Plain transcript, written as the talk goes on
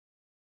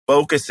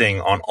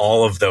focusing on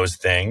all of those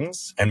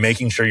things and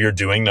making sure you're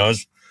doing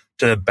those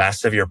to the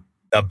best of your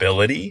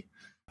ability.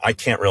 I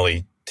can't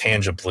really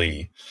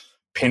tangibly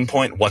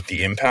pinpoint what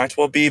the impact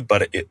will be,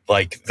 but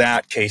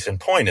that case in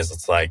point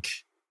is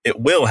it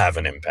will have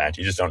an impact.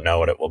 You just don't know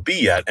what it will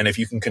be yet. And if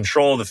you can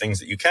control the things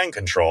that you can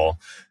control,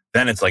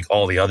 then it's like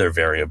all the other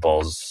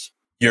variables,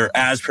 you're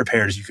as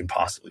prepared as you can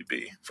possibly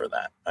be for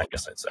that, I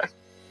guess I'd say.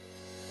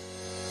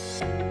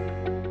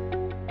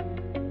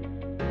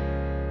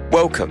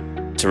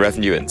 Welcome to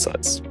Revenue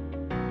Insights.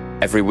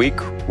 Every week,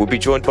 we'll be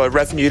joined by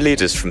revenue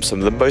leaders from some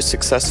of the most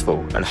successful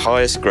and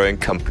highest growing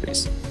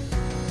companies.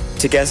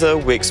 Together,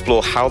 we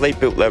explore how they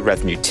built their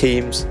revenue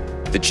teams,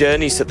 the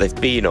journeys that they've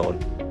been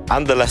on,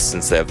 and the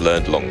lessons they have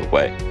learned along the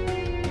way.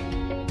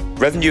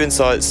 Revenue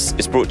Insights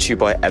is brought to you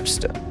by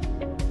Ebster.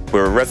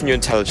 We're a revenue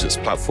intelligence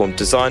platform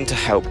designed to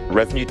help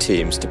revenue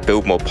teams to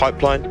build more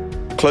pipeline,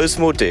 close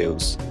more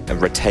deals,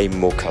 and retain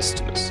more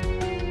customers.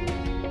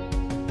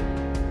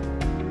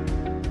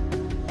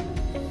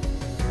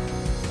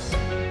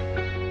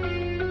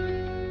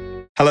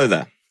 Hello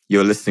there,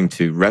 you're listening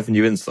to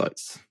Revenue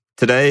Insights.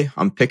 Today,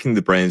 I'm picking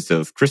the brains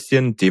of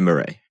Christian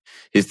DeMarais.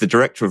 He's the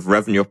Director of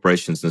Revenue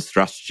Operations and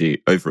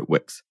Strategy over at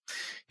Wix.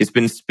 He's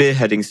been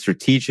spearheading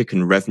strategic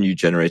and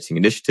revenue-generating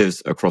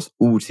initiatives across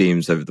all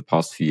teams over the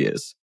past few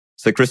years.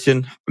 So,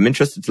 Christian, I'm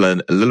interested to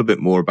learn a little bit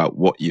more about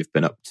what you've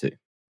been up to.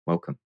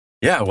 Welcome.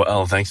 Yeah,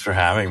 well, thanks for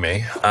having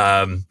me.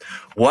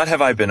 What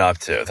have I been up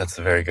to? That's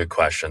a very good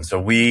question. So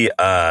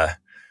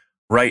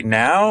right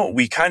now,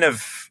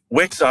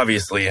 Wix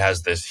obviously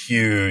has this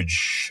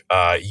huge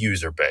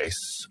user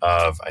base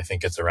of, I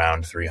think it's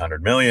around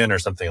 300 million or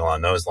something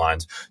along those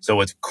lines. So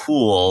what's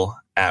cool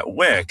at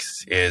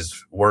Wix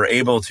is we're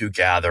able to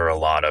gather a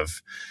lot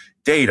of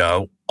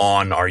data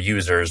on our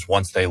users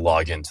once they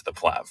log into the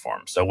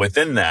platform. So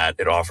within that,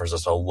 it offers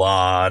us a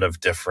lot of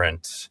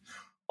different,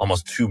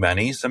 almost too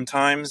many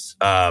sometimes,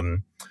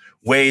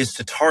 ways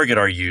to target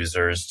our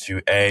users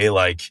to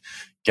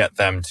get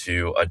them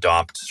to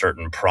adopt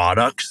certain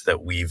products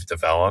that we've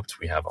developed.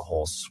 We have a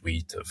whole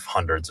suite of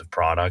hundreds of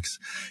products.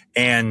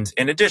 And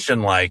in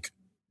addition,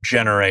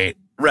 generate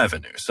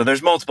revenue. So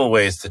there's multiple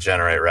ways to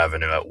generate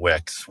revenue at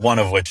Wix, one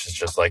of which is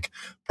just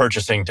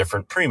purchasing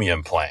different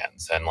premium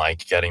plans and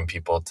getting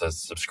people to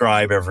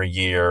subscribe every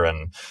year.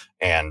 And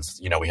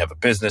we have a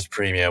business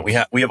premium. We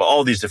have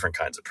all these different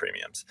kinds of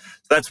premiums.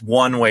 So that's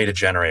one way to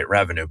generate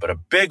revenue. But a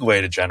big way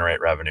to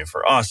generate revenue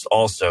for us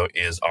also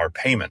is our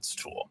payments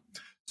tool.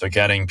 So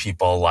getting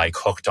people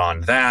hooked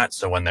on that.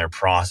 So when they're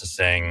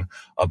processing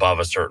above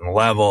a certain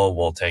level,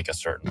 we'll take a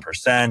certain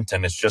percent.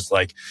 And it's just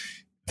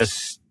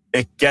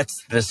it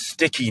gets the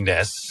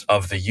stickiness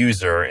of the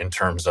user in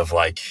terms of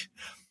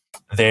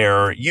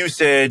their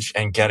usage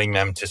and getting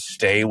them to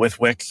stay with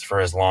Wix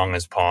for as long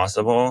as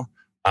possible.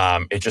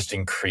 It just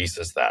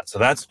increases that. So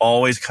that's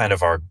always kind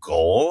of our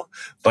goal,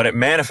 but it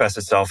manifests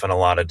itself in a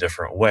lot of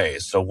different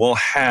ways. So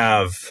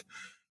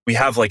we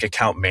have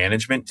account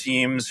management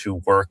teams who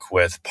work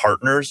with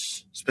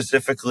partners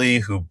specifically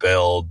who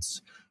build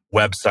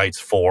websites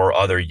for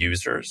other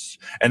users.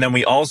 And then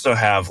we also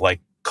have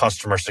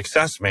customer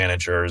success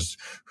managers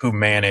who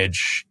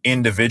manage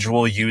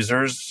individual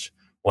users.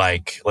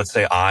 Let's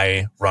say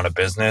I run a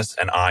business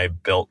and I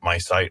built my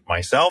site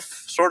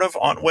myself sort of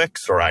on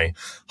Wix, or I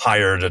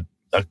hired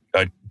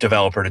a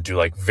developer to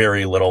do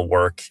very little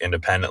work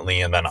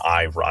independently and then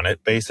I run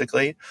it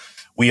basically.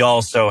 We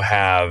also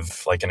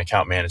have an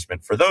account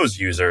management for those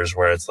users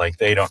where it's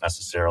they don't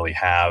necessarily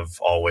have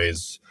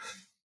always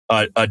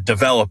a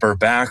developer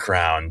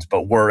background,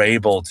 but we're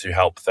able to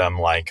help them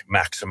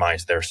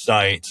maximize their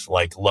site,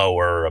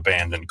 lower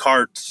abandoned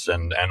carts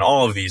and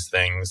all of these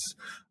things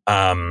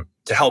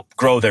to help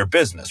grow their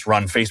business,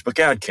 run Facebook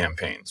ad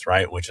campaigns,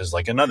 right? Which is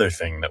another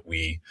thing that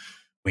we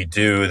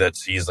do that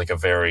sees a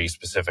very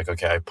specific,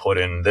 okay, I put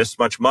in this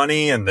much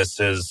money and this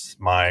is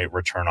my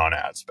return on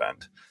ad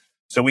spend.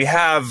 So we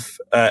have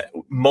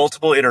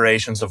multiple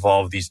iterations of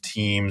all of these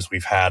teams.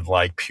 We've had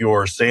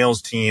pure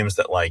sales teams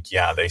that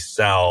they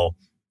sell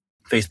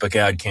Facebook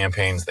ad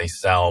campaigns, they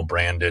sell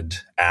branded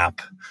app,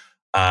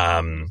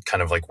 kind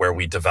of where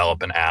we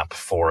develop an app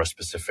for a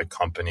specific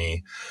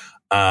company.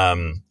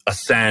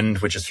 Ascend,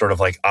 which is sort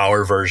of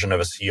our version of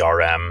a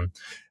CRM.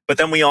 But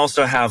then we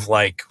also have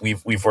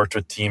we've worked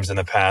with teams in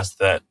the past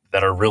that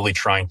are really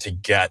trying to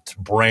get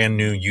brand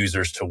new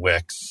users to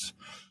Wix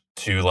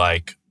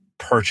to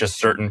purchase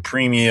certain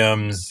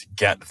premiums,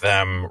 get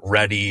them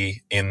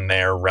ready in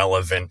their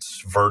relevant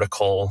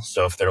vertical.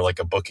 So if they're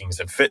a bookings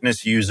and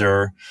fitness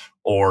user,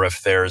 or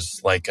if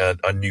there's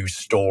a new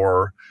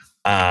store,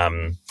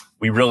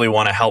 we really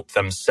want to help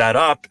them set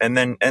up and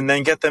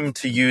then get them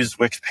to use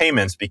Wix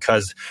payments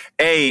because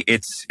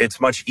it's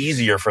much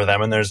easier for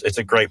them and it's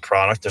a great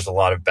product. There's a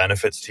lot of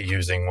benefits to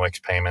using Wix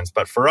payments,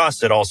 but for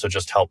us, it also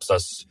just helps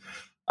us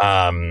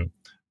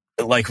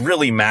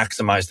really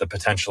maximize the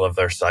potential of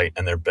their site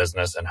and their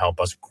business and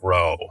help us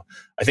grow.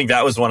 I think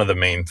that was one of the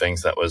main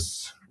things that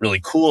was really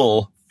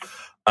cool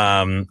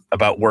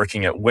about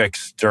working at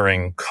Wix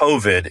during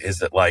COVID is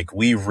that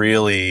we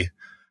really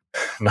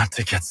not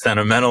to get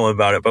sentimental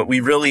about it, but we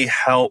really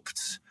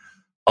helped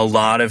a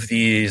lot of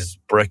these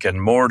brick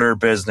and mortar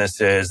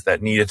businesses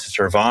that needed to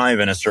survive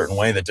in a certain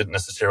way that didn't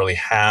necessarily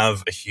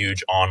have a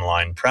huge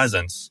online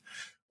presence.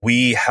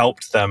 We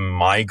helped them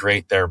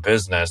migrate their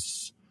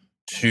business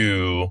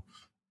to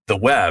the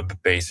web,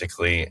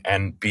 basically,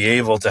 and be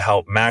able to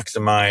help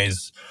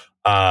maximize,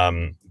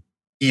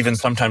 even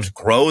sometimes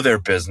grow their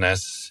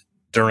business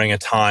during a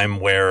time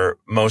where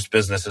most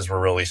businesses were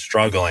really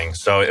struggling.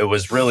 So it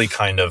was really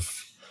kind of,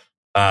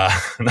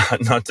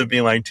 not to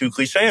be like too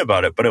cliche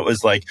about it, but it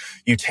was like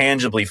you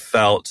tangibly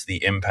felt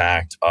the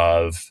impact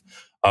of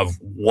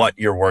what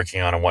you're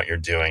working on and what you're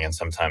doing. And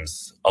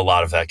sometimes a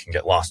lot of that can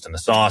get lost in the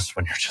sauce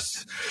when you're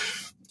just,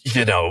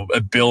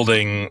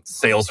 building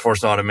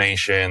Salesforce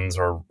automations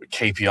or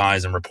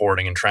KPIs and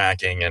reporting and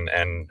tracking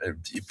and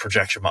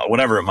projection,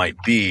 whatever it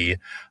might be.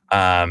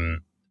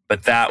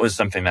 But that was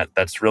something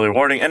that's really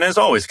rewarding and is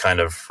always kind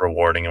of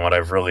rewarding. And what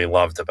I've really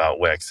loved about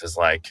Wix is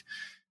like,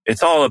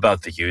 it's all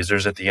about the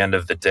users at the end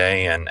of the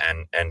day and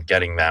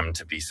getting them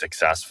to be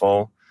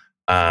successful.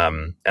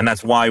 And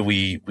that's why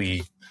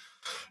we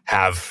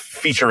have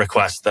feature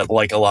requests that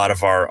like a lot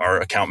of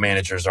our account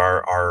managers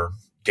are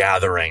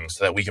gathering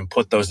so that we can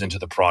put those into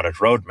the product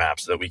roadmap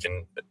so that we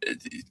can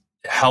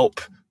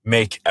help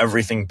make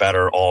everything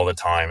better all the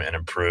time and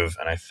improve.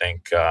 And I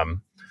think,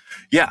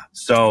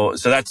 so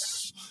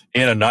that's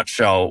in a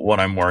nutshell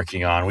what I'm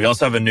working on. We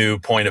also have a new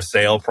point of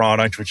sale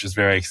product, which is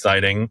very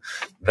exciting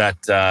that,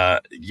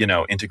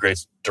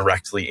 integrates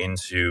directly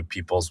into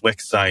people's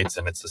Wix sites.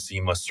 And it's a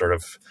seamless sort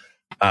of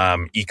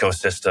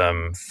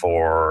ecosystem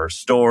for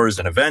stores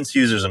and events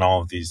users and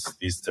all of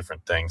these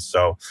different things.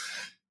 So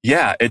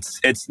yeah,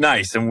 it's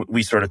nice. And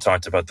we sort of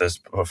talked about this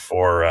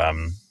before,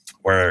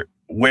 where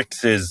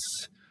Wix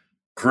is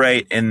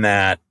great in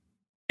that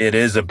it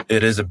is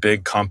a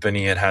big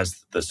company. It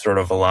has the sort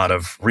of a lot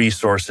of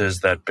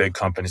resources that big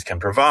companies can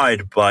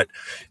provide, but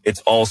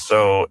it's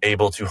also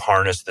able to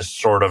harness this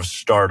sort of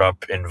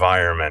startup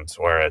environment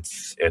where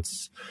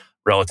it's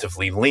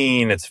relatively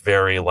lean. It's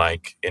very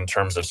like in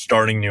terms of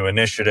starting new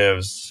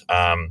initiatives.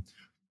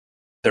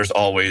 There's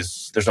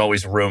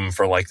always room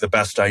for like the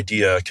best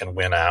idea can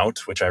win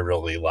out, which I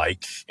really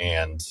like.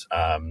 And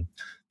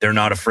they're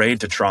not afraid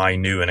to try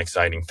new and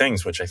exciting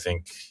things, which I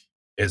think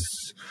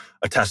is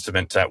a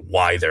testament to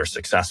why they're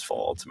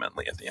successful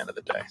ultimately at the end of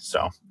the day.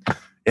 So,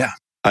 yeah.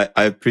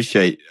 I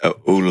appreciate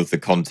all of the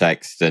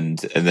context, and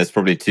there's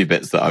probably two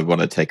bits that I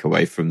want to take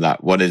away from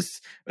that. One is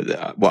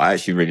what I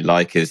actually really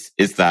like is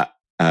that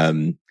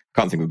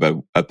can't think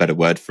of a better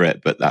word for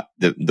it, but that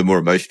the more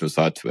emotional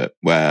side to it,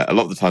 where a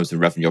lot of the times in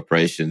revenue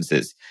operations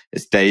it's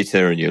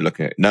data and you're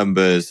looking at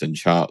numbers and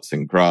charts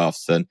and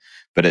graphs,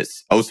 but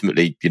it's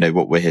ultimately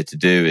what we're here to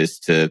do is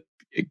to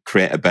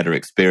create a better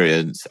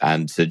experience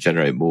and to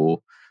generate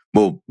more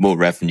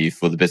revenue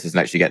for the business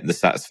and actually getting the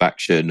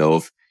satisfaction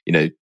of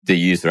the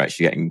user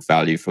actually getting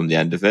value from the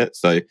end of it.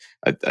 So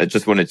I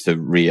just wanted to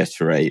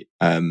reiterate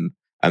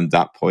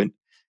that point.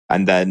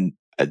 And then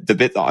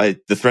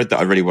the thread that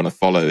I really want to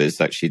follow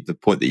is actually the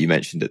point that you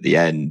mentioned at the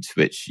end,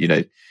 which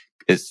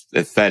is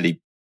a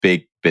fairly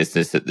big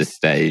business at this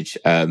stage,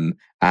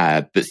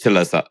 but still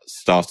has that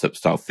startup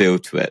style feel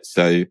to it.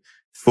 So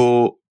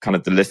for kind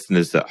of the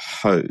listeners at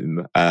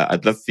home,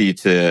 I'd love for you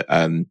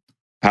to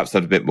perhaps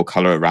add a bit more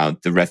color around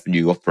the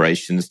revenue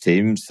operations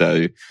team.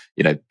 So,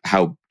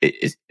 how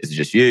is it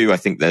just you? I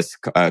think there's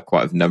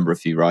quite a number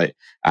of you, right?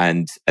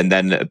 And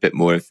then a bit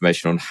more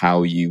information on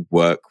how you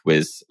work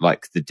with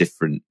like the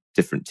different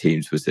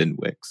teams within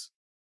Wix.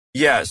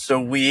 Yeah, so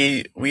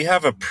we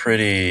have a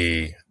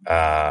pretty,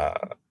 I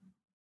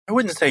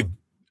wouldn't say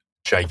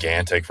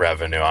gigantic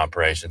revenue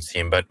operations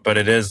team, but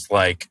it is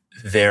like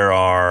there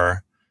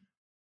are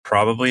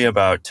probably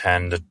about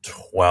 10 to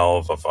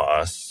 12 of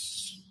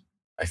us,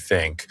 I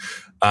think.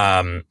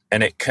 And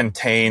it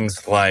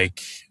contains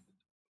like,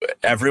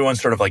 everyone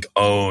sort of like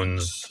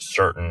owns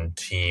certain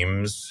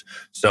teams.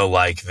 So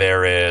like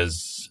there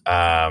is,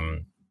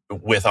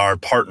 with our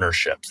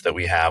partnerships that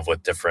we have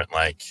with different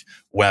like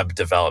web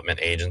development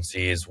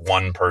agencies,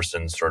 one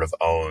person sort of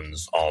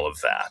owns all of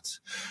that.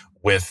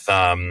 With,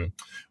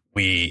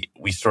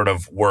 we sort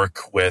of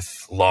work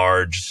with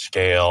large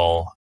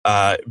scale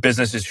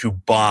businesses who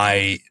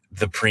buy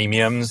the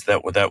premiums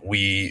that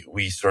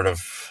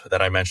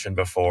I mentioned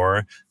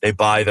before. They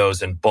buy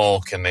those in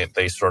bulk and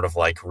they sort of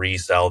like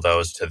resell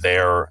those to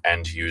their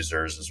end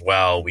users as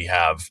well. We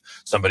have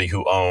somebody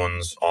who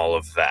owns all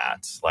of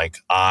that. Like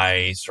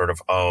I sort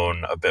of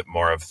own a bit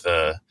more of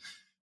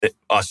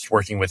us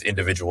working with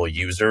individual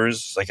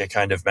users, like I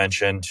kind of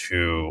mentioned,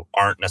 who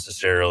aren't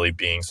necessarily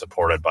being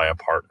supported by a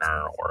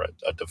partner or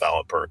a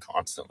developer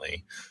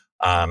constantly.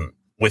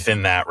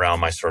 Within that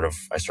realm, I sort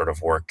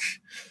of work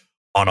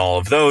on all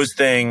of those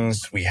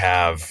things. We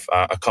have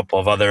a couple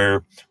of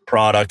other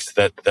products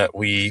that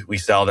we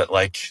sell that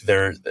like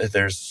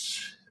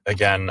there's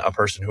again a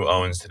person who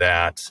owns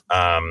that,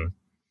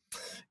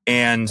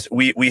 and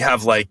we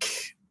have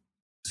like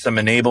some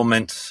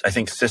enablement. I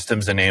think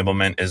systems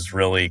enablement is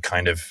really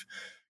kind of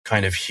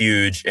kind of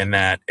huge in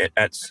that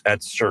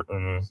at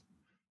certain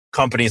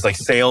companies, like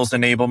sales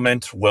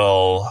enablement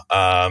will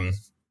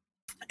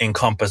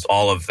encompass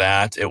all of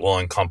that. It will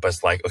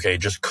encompass like, okay,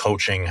 just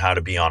coaching how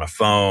to be on a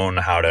phone,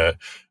 how to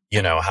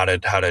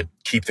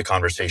keep the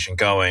conversation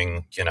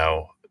going,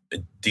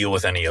 deal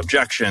with any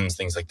objections,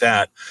 things like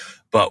that.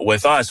 But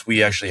with us,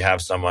 we actually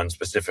have someone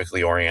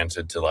specifically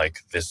oriented to like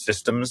the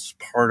systems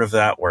part of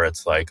that, where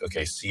it's like,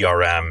 okay,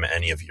 CRM,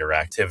 any of your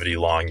activity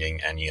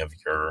logging, any of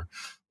your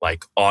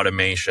like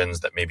automations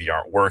that maybe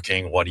aren't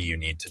working. What do you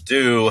need to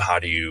do? How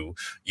do you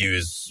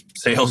use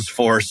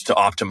Salesforce to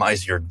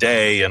optimize your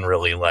day and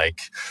really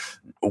like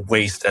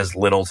waste as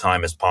little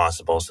time as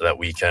possible so that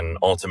we can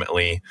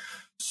ultimately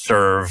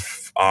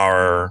serve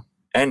our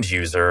end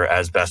user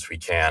as best we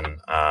can,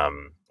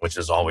 which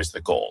is always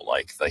the goal.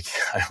 Like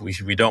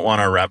we don't want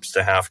our reps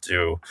to have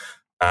to,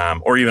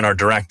 or even our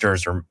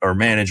directors or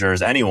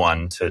managers,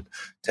 anyone to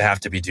have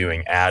to be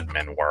doing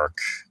admin work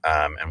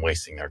and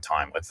wasting their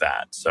time with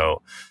that.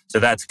 So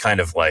that's kind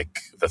of like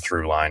the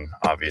through line,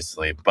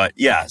 obviously. But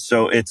yeah,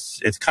 so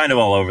it's kind of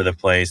all over the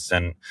place.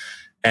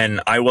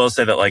 And I will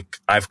say that like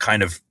I've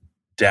kind of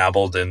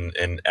dabbled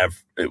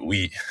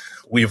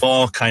we've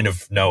all kind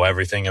of know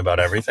everything about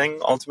everything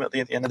ultimately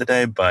at the end of the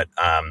day, but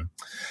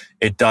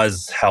it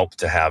does help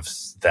to have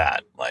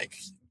that, like,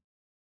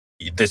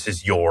 this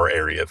is your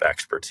area of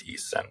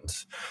expertise,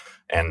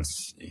 and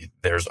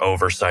there's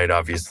oversight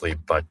obviously,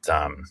 but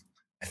I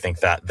think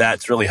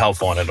that's really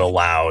helpful, and it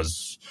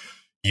allows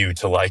you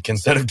to, like,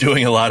 instead of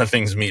doing a lot of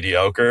things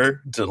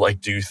mediocre, to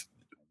like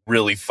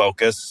really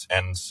focus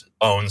and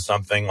own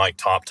something like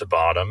top to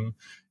bottom.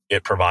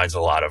 It provides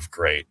a lot of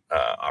great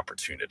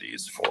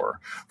opportunities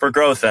for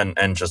growth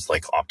and just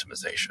like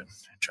optimization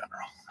in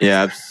general.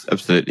 Yeah,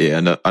 absolutely.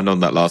 And on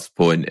that last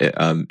point,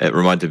 it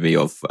reminded me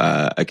of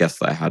a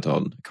guest that I had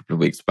on a couple of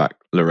weeks back,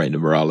 Lorena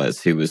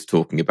Morales, who was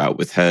talking about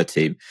with her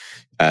team,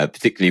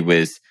 particularly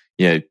with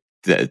an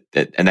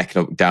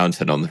economic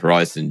downturn on the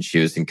horizon. She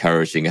was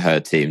encouraging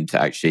her team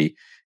to actually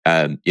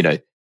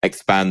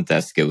expand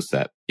their skill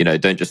set.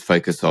 Don't just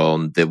focus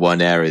on the one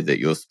area that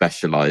you're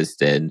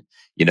specialized in.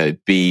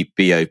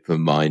 Be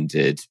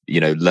open-minded,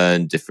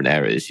 learn different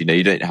areas.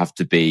 You don't have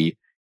to be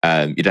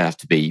an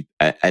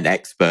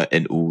expert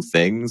in all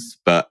things,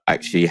 but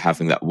actually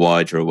having that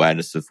wider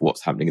awareness of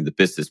what's happening in the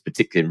business,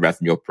 particularly in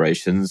revenue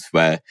operations,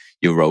 where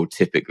your role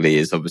typically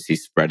is obviously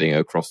spreading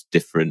across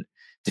different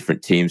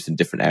teams and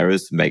different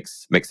areas,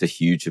 makes a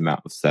huge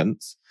amount of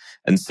sense.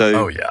 And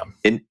so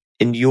in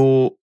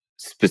your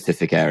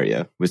specific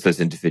area with those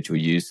individual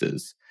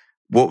users,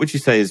 what would you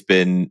say has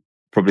been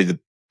probably the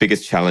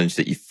biggest challenge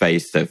that you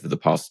faced over the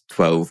past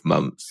 12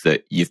 months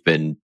that you've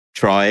been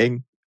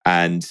trying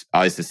and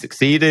either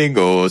succeeding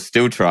or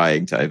still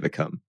trying to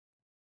overcome?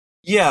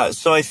 Yeah,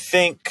 so I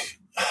think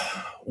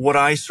what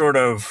I sort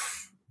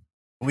of,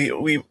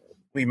 we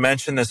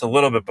mentioned this a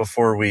little bit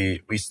before we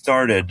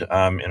started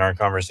in our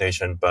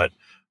conversation, but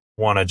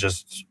want to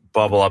just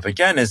bubble up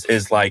again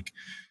is like,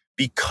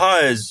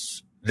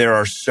 because there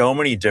are so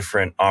many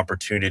different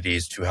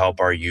opportunities to help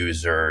our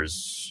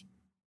users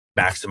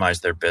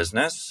maximize their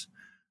business.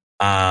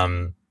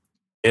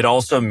 It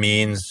also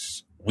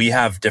means we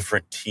have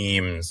different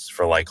teams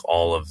for like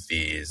all of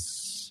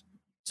these,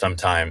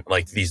 sometimes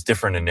like these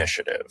different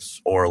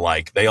initiatives, or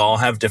like they all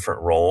have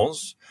different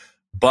roles,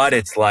 but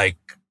it's like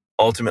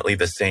ultimately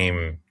the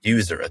same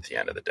user at the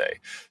end of the day.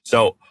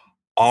 So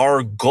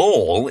our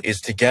goal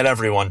is to get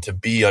everyone to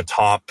be a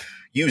top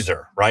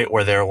user, right?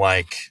 Where they're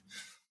like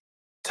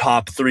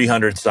top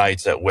 300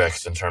 sites at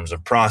Wix in terms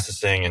of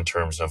processing, in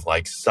terms of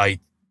like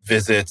site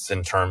visits,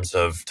 in terms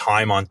of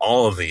time on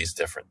all of these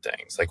different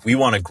things. Like we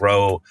want to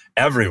grow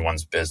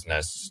everyone's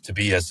business to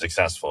be as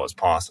successful as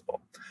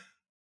possible.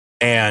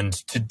 And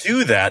to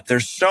do that,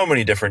 there's so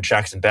many different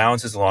checks and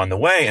balances along the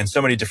way and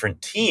so many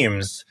different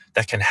teams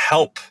that can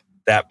help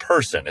that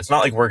person. It's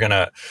not like we're going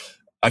to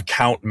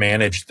account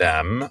manage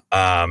them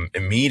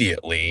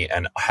immediately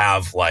and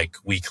have like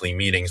weekly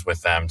meetings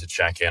with them to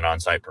check in on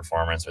site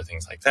performance or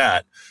things like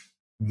that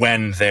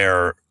when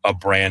they're a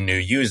brand new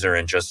user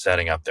and just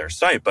setting up their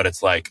site. But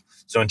it's like,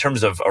 so in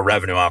terms of a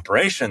revenue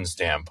operations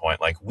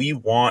standpoint, like we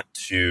want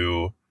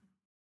to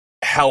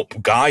help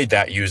guide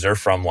that user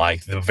from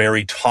like the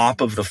very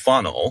top of the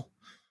funnel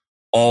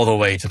all the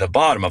way to the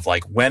bottom of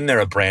like, when they're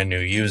a brand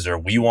new user,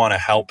 we want to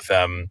help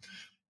them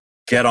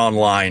get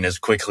online as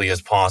quickly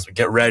as possible,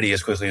 get ready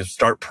as quickly as,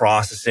 start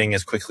processing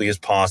as quickly as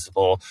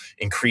possible,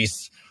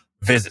 increase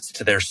visits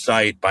to their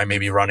site by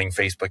maybe running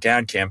Facebook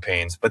ad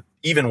campaigns. But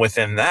even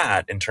within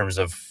that, in terms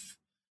of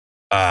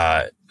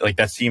like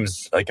that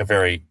seems like a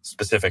very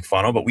specific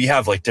funnel, but we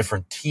have like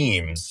different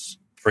teams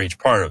for each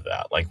part of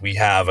that. Like we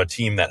have a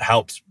team that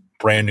helps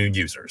brand new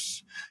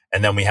users.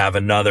 And then we have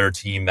another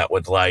team that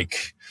would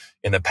like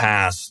in the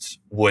past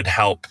would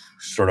help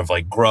sort of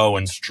like grow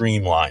and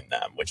streamline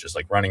them, which is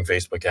like running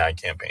Facebook ad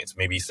campaigns,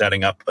 maybe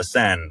setting up a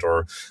send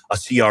or a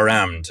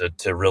CRM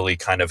to really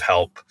kind of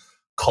help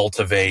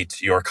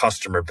cultivate your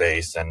customer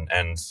base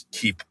and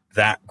keep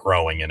that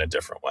growing in a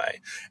different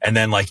way. And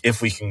then like,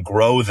 if we can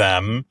grow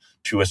them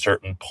to a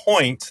certain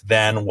point,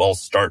 then we'll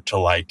start to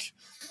like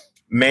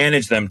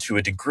manage them to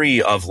a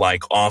degree of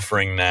like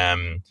offering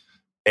them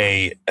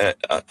a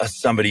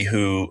somebody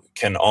who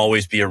can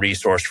always be a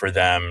resource for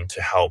them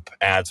to help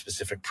add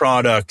specific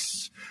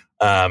products,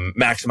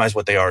 maximize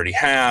what they already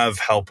have,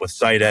 help with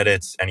site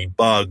edits, any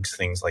bugs,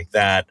 things like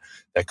that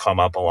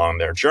come up along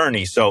their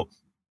journey. So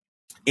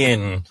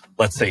in,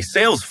 let's say,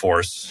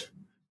 Salesforce,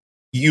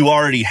 you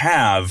already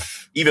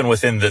have, even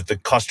within the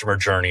customer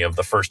journey of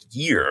the first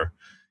year,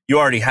 you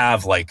already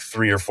have like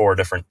 3 or 4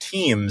 different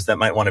teams that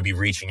might want to be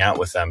reaching out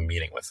with them,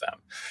 meeting with them.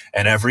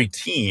 And every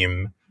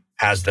team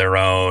has their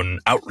own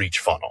outreach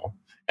funnel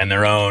and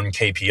their own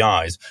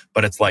KPIs,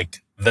 but it's like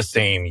the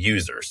same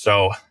user.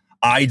 So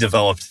I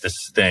developed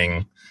this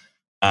thing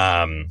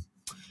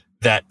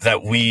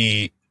that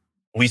we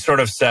sort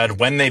of said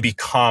when they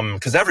become,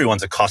 because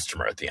everyone's a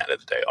customer at the end of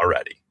the day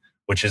already,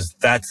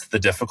 that's the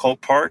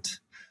difficult part.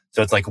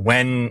 So it's like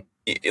when,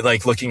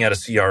 like looking at a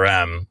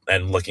CRM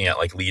and looking at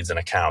like leads and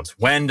accounts,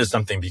 when does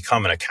something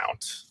become an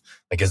account?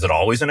 Like, is it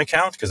always an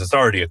account? Because it's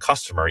already a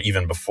customer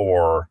even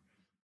before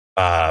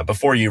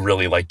you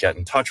really like get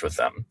in touch with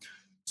them.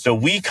 So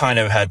we kind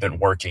of had been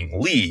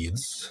working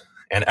leads,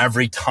 and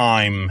every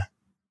time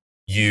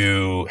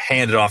you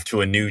hand it off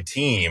to a new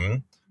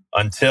team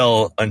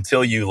until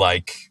you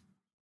like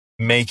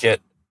make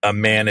it a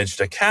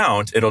managed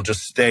account, it'll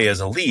just stay as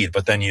a lead,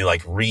 but then you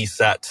like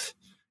reset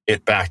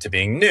it back to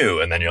being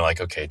new. And then you're like,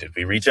 okay, did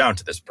we reach out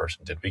to this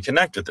person? Did we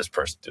connect with this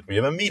person? Did we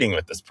have a meeting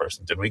with this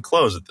person? Did we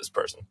close with this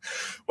person?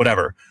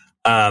 Whatever.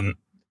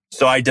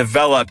 So I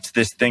developed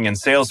this thing in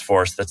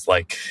Salesforce that's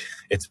like,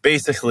 it's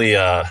basically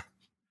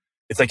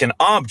it's like an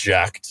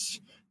object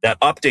that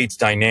updates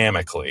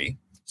dynamically.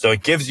 So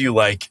it gives you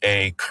like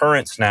a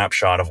current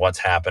snapshot of what's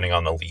happening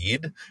on the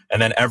lead.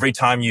 And then every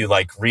time you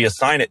like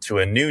reassign it to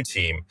a new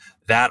team,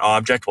 that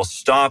object will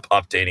stop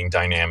updating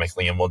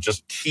dynamically and will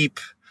just keep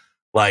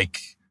like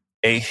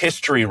a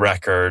history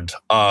record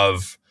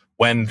of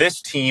when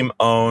this team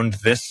owned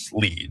this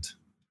lead.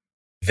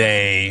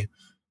 They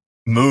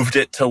moved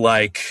it to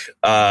like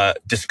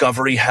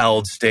discovery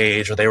held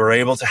stage, or they were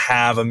able to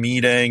have a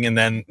meeting, and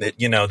then,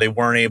 they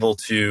weren't able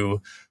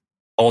to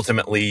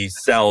ultimately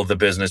sell the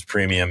business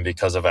premium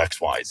because of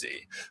XYZ.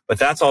 But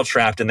that's all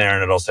trapped in there,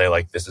 and it'll say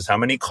like, this is how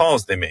many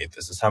calls they made,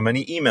 this is how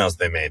many emails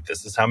they made,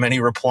 this is how many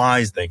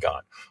replies they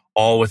got,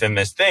 all within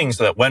this thing,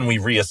 so that when we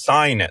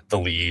reassign it the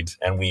lead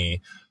and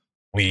we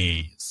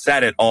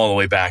set it all the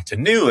way back to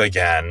new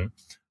again,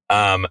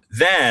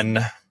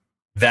 then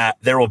that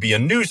there will be a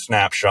new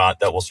snapshot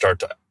that will start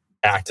to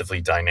actively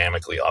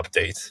dynamically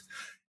update.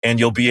 And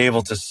you'll be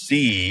able to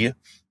see,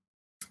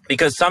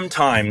 because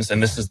sometimes,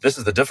 and this is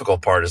the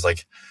difficult part, is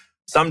like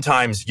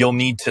sometimes you'll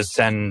need to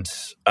send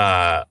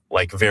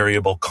like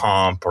variable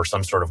comp or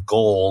some sort of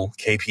goal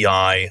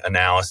KPI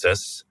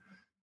analysis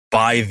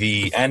by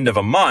the end of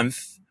a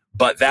month,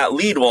 but that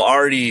lead will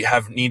already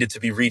have needed to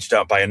be reached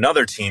out by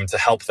another team to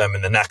help them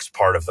in the next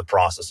part of the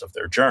process of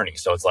their journey.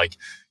 So it's like,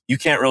 you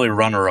can't really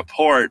run a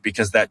report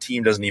because that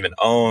team doesn't even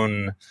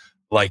own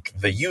like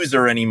the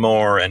user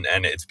anymore, and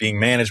it's being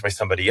managed by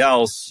somebody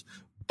else,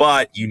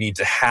 but you need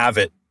to have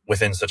it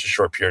within such a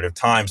short period of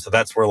time. So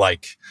that's where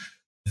like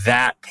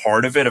that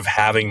part of it of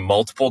having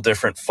multiple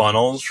different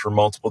funnels for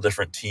multiple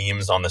different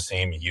teams on the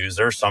same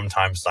user,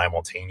 sometimes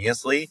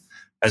simultaneously,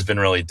 has been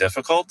really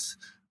difficult.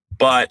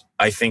 But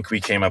I think we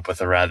came up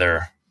with a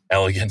rather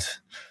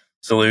elegant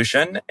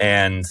solution,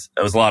 and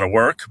it was a lot of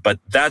work, but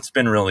that's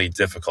been really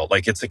difficult.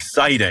 Like, it's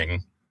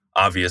exciting,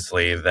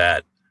 obviously,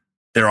 that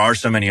there are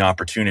so many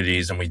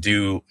opportunities and we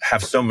do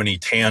have so many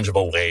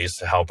tangible ways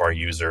to help our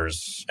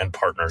users and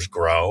partners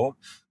grow.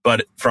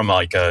 But from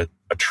like a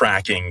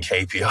tracking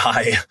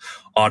KPI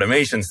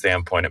automation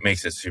standpoint, it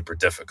makes it super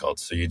difficult.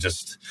 So you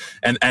just,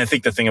 and I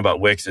think the thing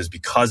about Wix is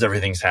because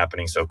everything's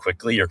happening so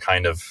quickly, you're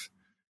kind of,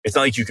 it's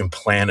not like you can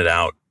plan it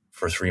out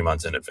for 3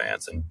 months in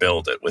advance and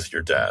build it with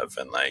your dev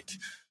and like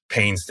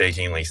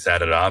painstakingly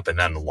set it up and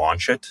then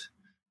launch it.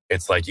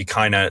 It's like you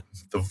kind of,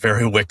 the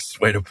very Wix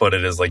way to put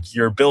it is like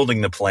you're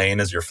building the plane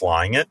as you're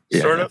flying it,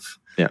 sort of.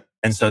 Yeah.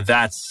 And so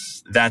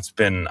that's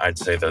been, I'd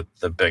say,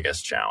 the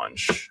biggest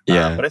challenge.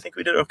 Yeah. But I think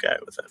we did okay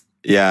with it.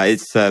 Yeah,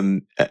 it's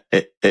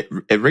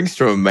it rings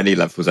true on many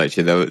levels.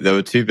 Actually, there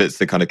were 2 bits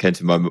that kind of came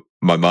to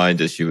my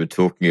mind as you were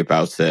talking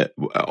about it.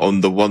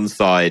 On the one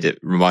side, it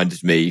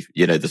reminded me,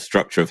 the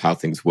structure of how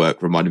things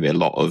work reminded me a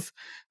lot of.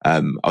 I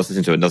was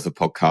listening to another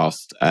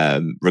podcast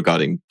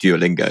regarding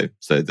Duolingo,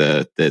 so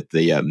the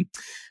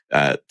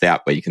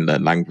app where you can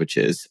learn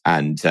languages,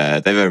 and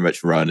they very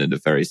much run in a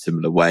very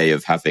similar way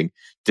of having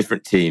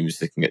different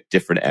teams looking at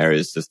different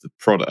areas of the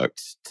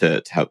product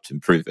to help to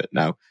improve it.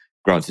 Now,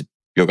 granted,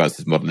 your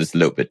guys' model is a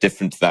little bit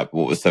different to that, but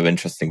what was so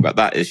interesting about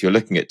that is you're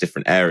looking at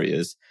different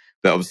areas,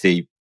 but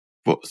obviously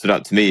what stood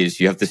out to me is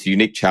you have this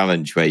unique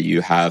challenge where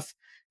you have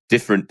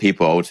different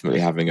people ultimately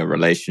having a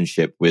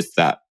relationship with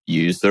that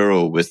user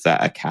or with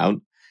that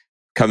account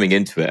coming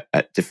into it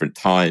at different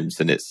times,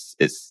 and it's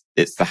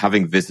the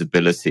having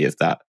visibility of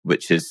that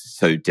which is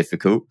so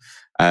difficult.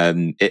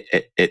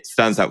 It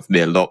stands out for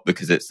me a lot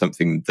because it's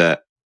something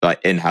that, like,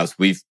 in-house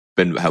we've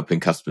been helping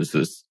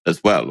customers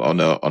as well on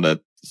a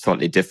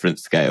slightly different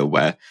scale,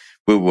 where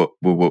we will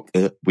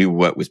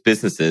work with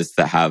businesses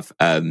that have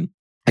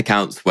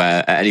accounts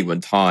where at any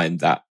one time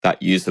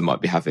that user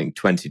might be having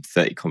 20 to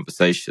 30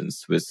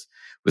 conversations with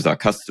our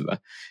customer.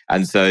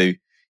 And so,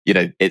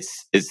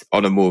 it's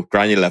on a more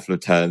granular level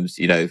of terms,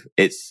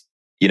 it's,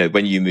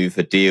 when you move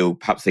a deal,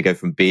 perhaps they go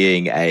from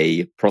being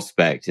a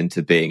prospect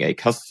into being a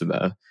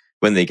customer.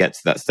 When they get to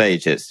that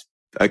stage, it's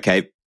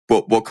okay,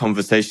 what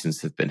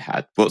conversations have been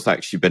had? What's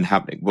actually been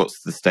happening?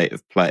 What's the state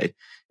of play?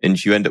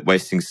 And you end up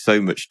wasting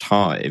so much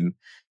time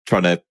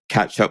trying to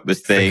catch up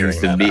with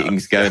things, and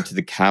meetings go into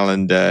the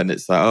calendar, and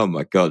it's like, oh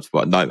my God,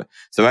 what a nightmare.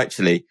 So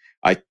actually,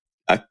 I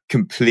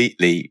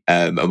completely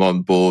am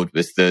on board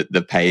with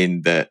the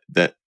pain that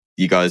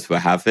you guys were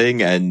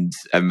having, and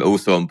I'm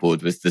also on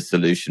board with the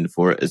solution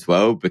for it as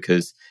well,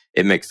 because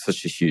it makes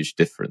such a huge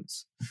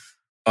difference.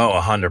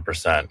 Oh,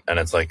 100%. And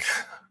it's like,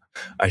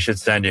 I should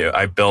send you,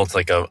 I built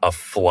like a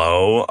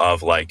flow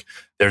of like,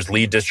 there's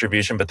lead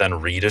distribution, but then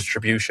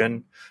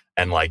redistribution.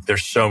 And like,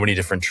 there's so many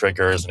different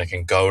triggers, and it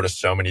can go to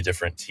so many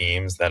different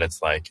teams that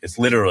it's like, it's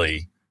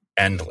literally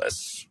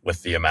endless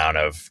with the amount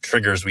of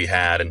triggers we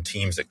had and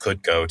teams it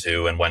could go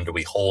to, and when do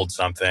we hold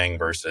something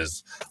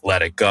versus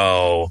let it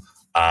go.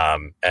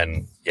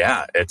 And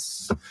yeah,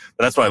 that's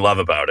what I love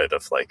about it.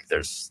 Of like,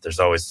 there's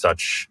always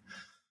such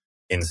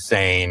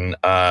insane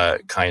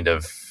kind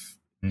of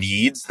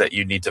needs that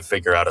you need to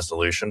figure out a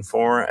solution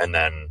for, and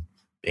then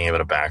being able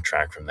to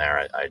backtrack from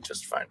there. I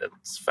just find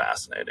it's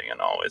fascinating and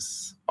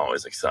always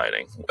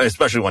exciting,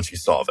 especially once you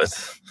solve it.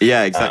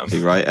 Yeah, exactly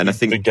right. And I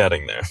think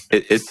getting there,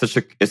 it's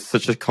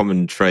such a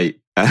common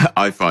trait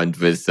I find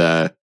with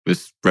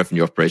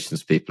revenue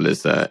operations people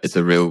is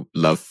a real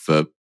love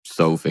for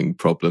solving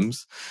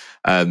problems.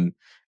 And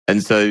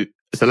so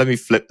let me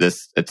flip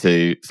this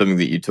to something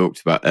that you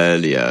talked about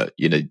earlier,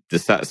 the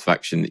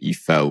satisfaction that you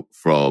felt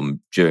from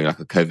during like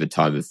a COVID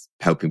time of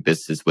helping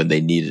businesses when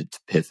they needed to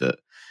pivot.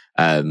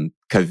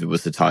 COVID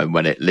was the time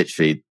when it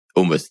literally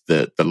almost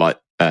the light,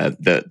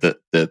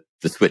 the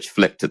switch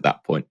flicked at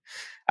that point.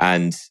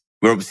 And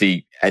we're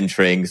obviously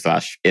entering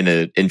 / in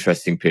an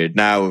interesting period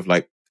now of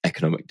like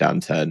economic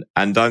downturn.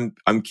 And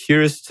I'm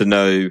curious to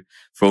know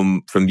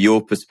from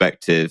your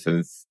perspective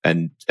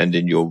and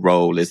in your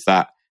role, is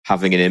that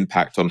having an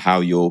impact on how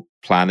you're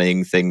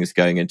planning things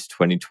going into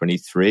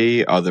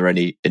 2023? Are there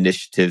any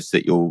initiatives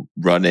that you're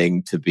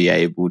running to be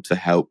able to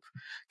help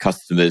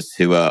customers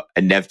who are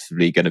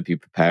inevitably going to be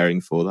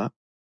preparing for that?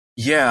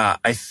 Yeah,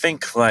 I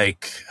think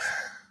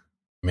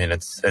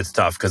it's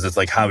tough because it's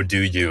like, how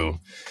do you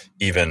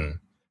even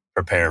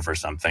prepare for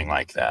something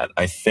like that?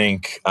 I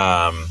think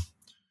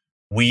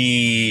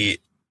we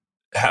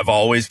have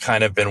always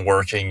kind of been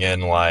working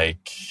in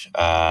like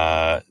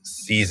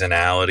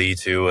seasonality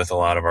too with a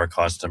lot of our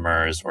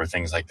customers, or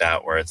things like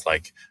that, where it's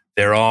like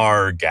there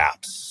are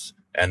gaps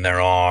and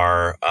there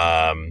are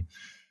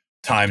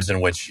times in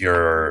which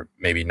you're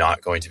maybe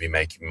not going to be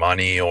making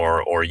money,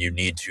 or you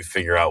need to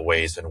figure out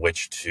ways in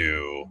which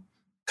to,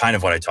 kind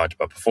of what I talked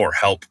about before,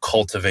 help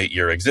cultivate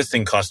your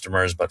existing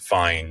customers, but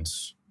find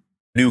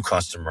new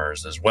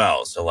customers as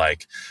well. So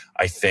like,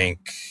 I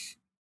think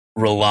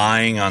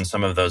relying on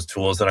some of those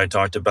tools that I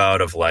talked about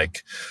of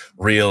like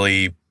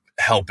really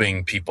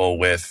helping people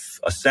with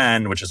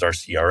Ascend, which is our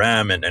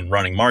CRM, and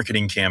running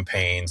marketing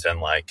campaigns and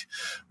like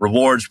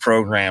rewards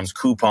programs,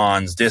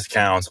 coupons,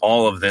 discounts,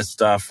 all of this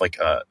stuff, like,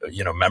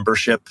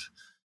 membership,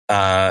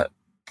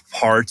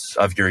 parts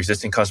of your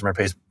existing customer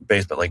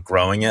base, but like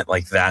growing it,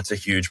 like that's a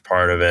huge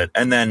part of it.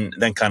 And then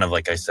kind of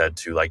like I said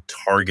too, like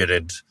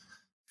targeted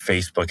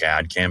Facebook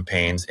ad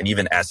campaigns and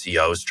even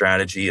SEO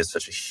strategy is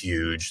such a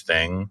huge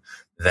thing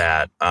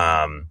that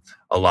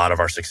a lot of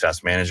our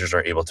success managers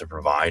are able to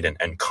provide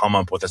and come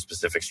up with a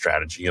specific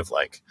strategy of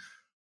like,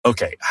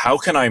 okay, how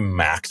can I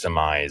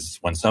maximize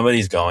when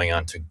somebody's going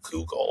onto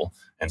Google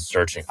and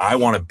searching? I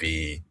want to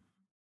be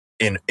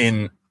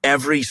in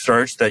every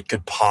search that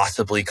could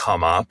possibly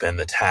come up, and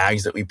the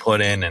tags that we put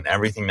in and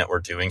everything that we're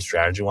doing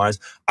strategy wise.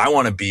 I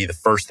want to be the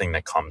first thing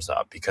that comes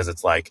up, because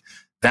it's like,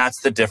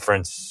 that's the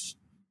difference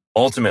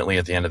ultimately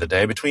at the end of the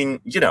day between,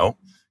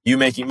 you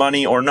making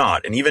money or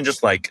not. And even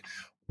just like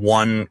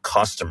one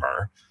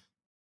customer,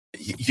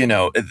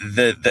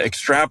 the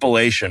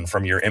extrapolation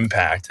from your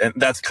impact. And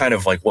that's kind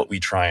of like what we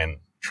try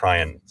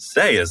and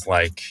say is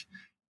like,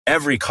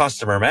 every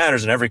customer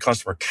matters and every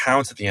customer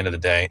counts at the end of the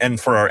day. And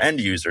for our end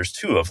users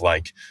too, of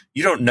like,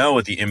 you don't know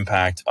what the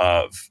impact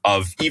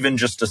of even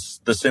just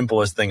the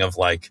simplest thing of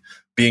like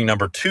being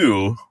number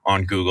 2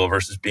 on Google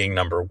versus being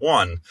number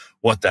 1,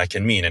 what that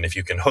can mean. And if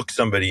you can hook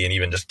somebody and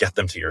even just get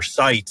them to your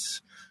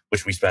sites,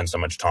 which we spend so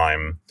much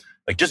time,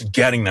 like just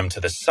getting them to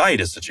the site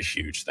is such a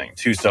huge thing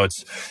too. So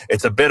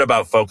it's a bit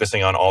about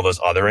focusing on all those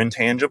other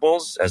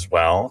intangibles as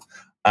well.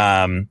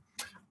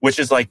 Which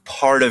is like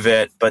part of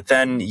it. But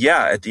then,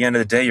 yeah, at the end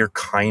of the day, you're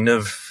kind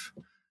of,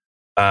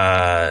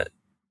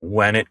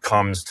 when it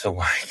comes to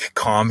like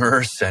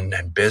commerce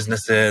and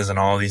businesses and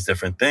all these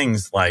different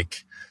things,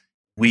 like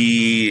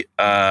you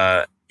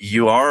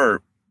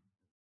are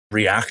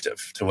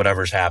reactive to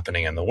whatever's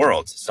happening in the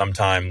world.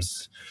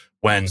 Sometimes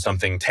when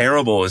something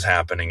terrible is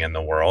happening in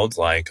the world,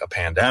 like a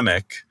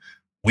pandemic,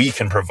 we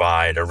can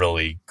provide a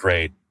really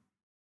great,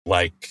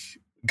 like,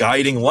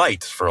 guiding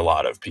light for a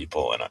lot of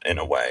people in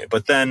a way.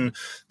 But then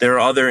there are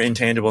other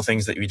intangible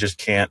things that you just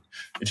can't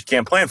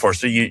plan for.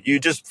 So you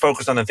just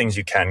focus on the things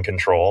you can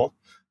control,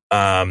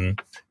 and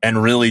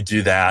really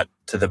do that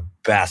to the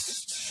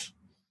best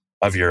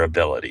of your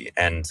ability.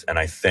 And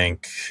I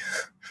think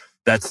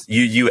that's,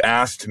 you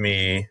asked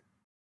me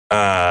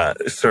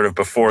sort of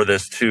before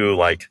this too,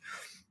 like,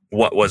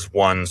 what was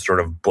one sort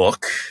of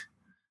book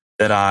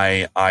that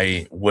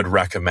I would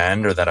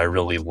recommend or that I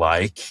really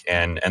like.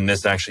 And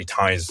this actually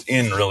ties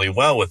in really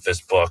well with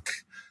this book.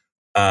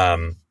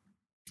 I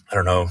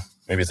don't know,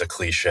 maybe it's a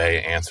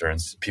cliche answer and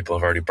people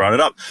have already brought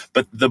it up,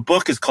 but the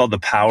book is called The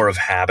Power of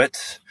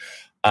Habit.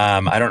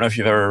 I don't know if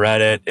you've ever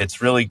read it.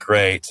 It's really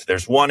great.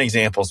 There's one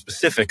example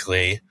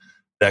specifically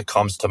that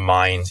comes to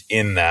mind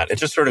in that. It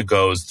just sort of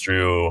goes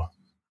through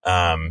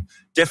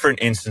different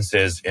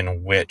instances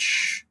in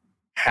which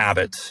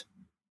habit,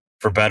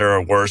 for better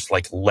or worse,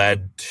 like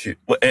led to,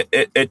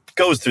 it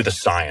goes through the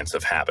science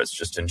of habits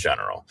just in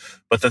general.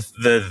 But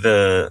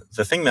the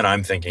thing that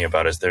I'm thinking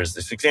about is there's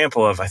this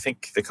example of, I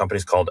think the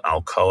company's called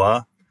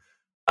Alcoa.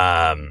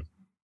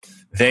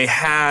 They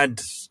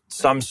had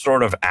some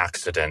sort of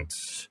accident,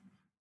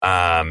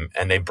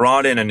 and they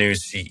brought in a new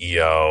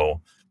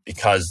CEO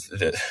because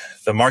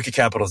the market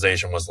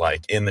capitalization was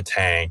like in the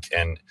tank,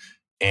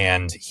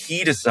 and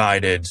he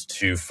decided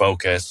to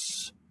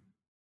focus,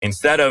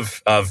 instead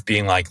of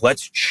being like,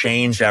 let's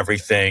change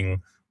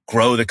everything,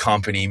 grow the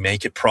company,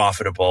 make it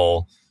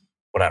profitable,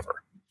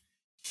 whatever.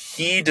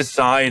 He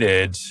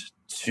decided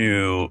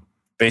to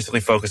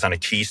basically focus on a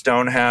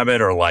keystone habit,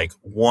 or like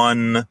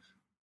one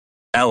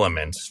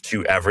element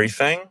to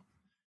everything.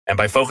 And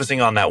by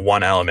focusing on that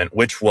one element,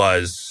 which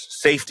was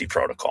safety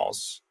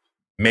protocols,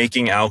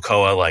 making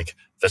Alcoa like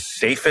the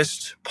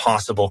safest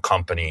possible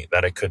company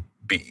that it could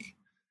be.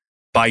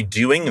 By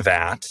doing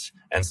that,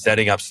 and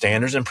setting up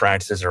standards and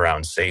practices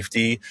around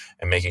safety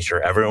and making sure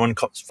everyone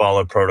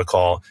followed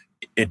protocol,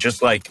 it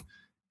just like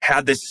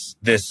had this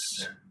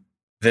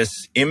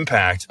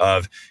impact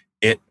of,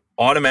 it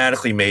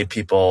automatically made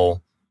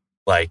people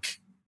like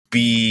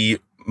be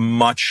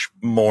much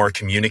more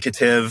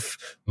communicative,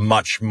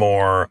 much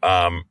more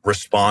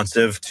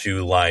responsive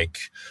to like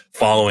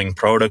following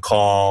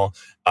protocol,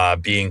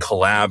 being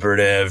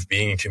collaborative,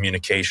 being in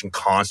communication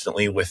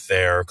constantly with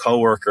their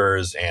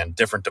coworkers and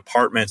different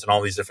departments and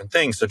all these different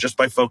things. So just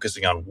by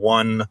focusing on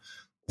one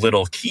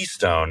little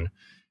keystone,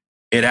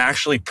 it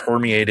actually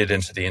permeated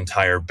into the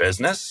entire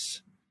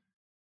business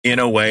in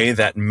a way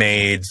that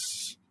made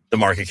the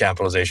market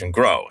capitalization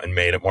grow and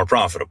made it more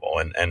profitable,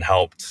 and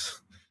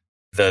helped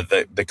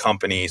the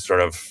company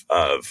sort of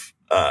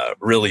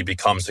really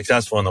become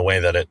successful in the way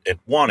that it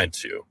wanted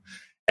to.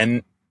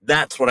 And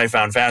that's what I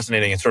found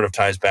fascinating. It sort of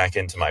ties back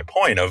into my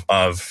point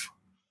of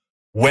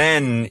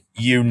when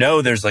you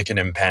know there's like an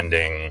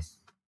impending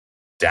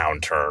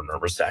downturn or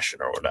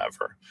recession or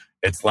whatever.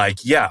 It's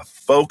like, yeah,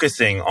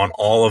 focusing on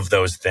all of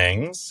those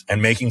things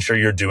and making sure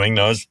you're doing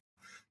those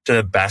to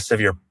the best of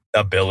your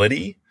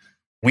ability.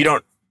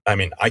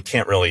 I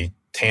can't really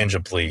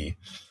tangibly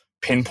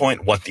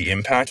pinpoint what the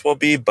impact will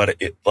be, but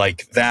it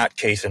like that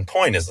case in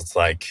point is, it's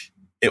like,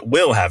 it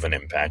will have an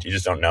impact. You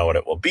just don't know what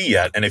it will be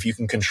yet. And if you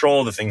can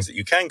control the things that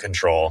you can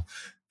control,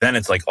 then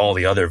it's like all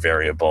the other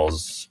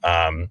variables,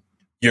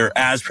 you're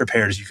as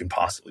prepared as you can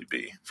possibly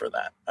be for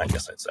that, I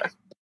guess I'd say.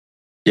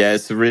 Yeah,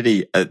 it's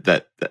really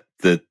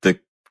the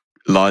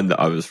line that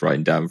I was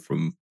writing down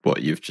from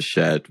what you've just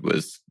shared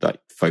was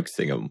like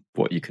focusing on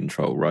what you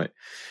control, right?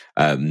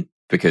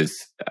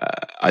 Because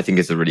I think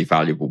it's a really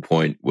valuable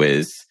point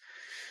with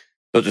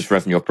not just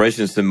revenue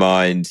operations in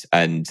mind,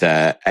 and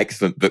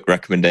excellent book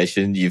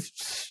recommendation. You've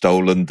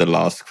stolen the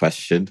last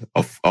question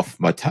off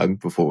my tongue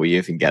before we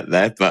even get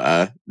there,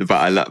 but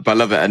I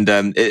love it,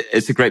 and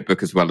it's a great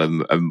book as well,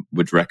 and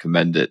would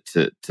recommend it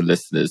to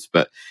listeners.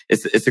 But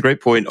it's a great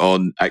point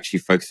on actually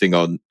focusing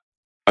on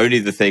only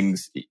the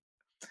things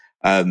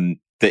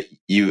that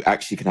you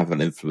actually can have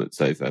an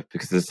influence over,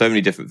 because there's so many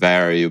different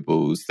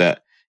variables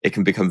that it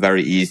can become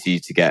very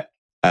easy to get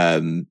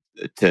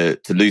to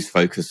lose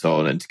focus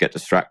on and to get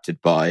distracted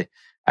by.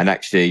 And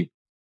actually,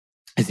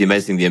 it's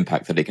amazing the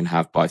impact that it can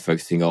have by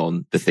focusing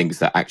on the things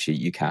that actually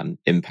you can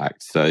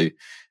impact. So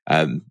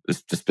I've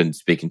just been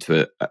speaking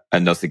to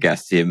another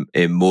guest, Ian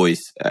Moyes,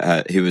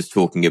 who was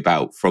talking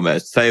about, from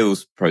a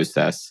sales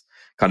process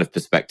kind of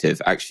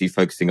perspective, actually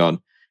focusing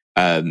on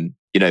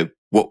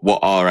what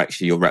are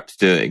actually your reps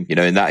doing.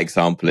 In that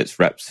example, it's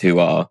reps who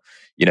are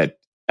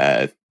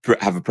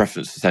have a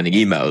preference for sending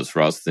emails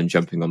rather than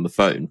jumping on the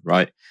phone,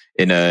 right?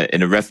 In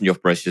a revenue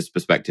operations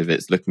perspective,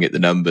 it's looking at the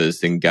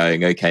numbers and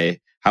going, okay,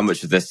 how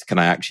much of this can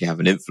I actually have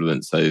an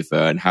influence over,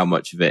 and how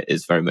much of it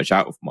is very much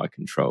out of my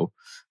control?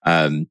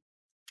 And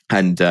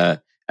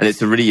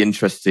it's a really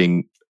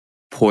interesting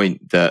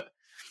point that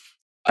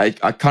I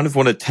kind of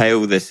want to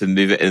tail this and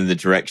move it in the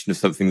direction of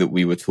something that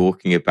we were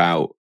talking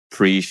about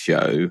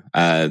pre-show.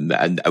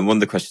 And one of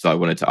the questions I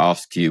wanted to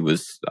ask you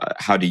was,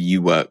 how do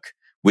you work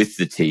with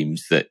the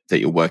teams that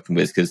you're working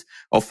with? Because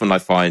often I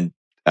find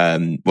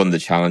one of the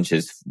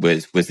challenges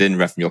within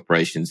revenue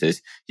operations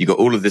is you got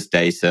all of this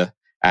data,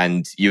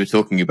 and you were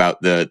talking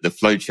about the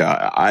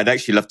flowchart. I'd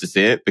actually love to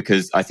see it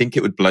because I think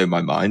it would blow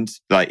my mind,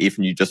 like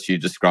even you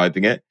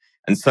describing it.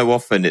 And so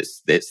often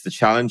it's the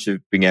challenge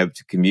of being able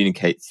to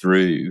communicate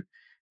through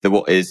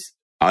what is,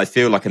 I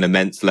feel like, an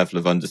immense level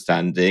of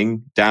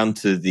understanding down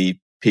to the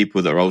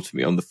people that are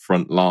ultimately on the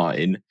front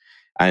line,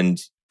 and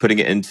putting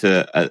it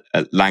into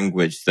a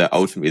language that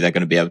ultimately they're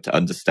going to be able to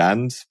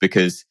understand.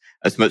 Because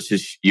as much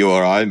as you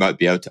or I might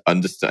be able to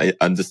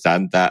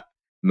understand that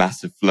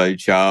massive flow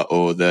chart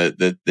or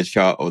the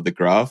chart or the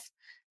graph,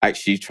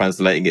 actually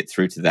translating it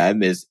through to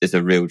them is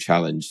a real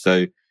challenge.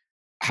 So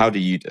how do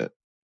you do it?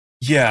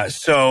 Yeah,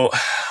 so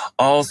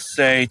I'll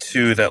say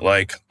too that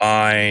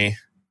I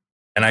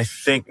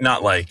think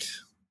not like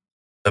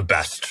the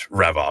best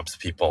RevOps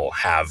people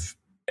have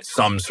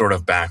some sort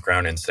of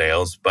background in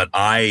sales, but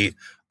I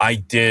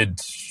did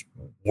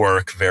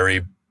work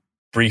very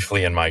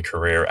briefly in my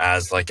career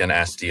as like an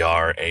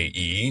SDR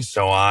AE.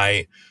 So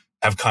I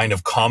have kind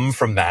of come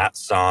from that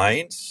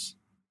side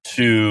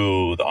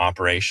to the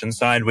operation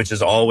side, which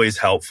is always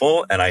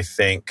helpful. And I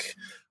think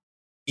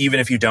even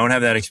if you don't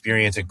have that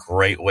experience, a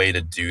great way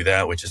to do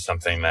that, which is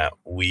something that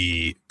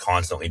we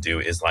constantly do,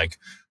 is like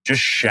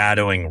just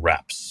shadowing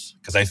reps.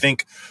 Because I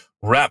think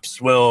reps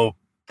will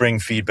bring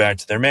feedback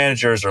to their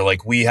managers, or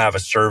like we have a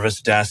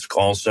service desk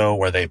also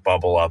where they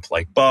bubble up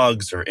like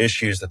bugs or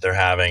issues that they're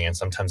having. And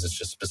sometimes it's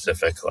just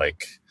specific,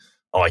 like,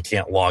 oh, I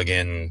can't log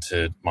in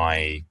to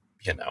my,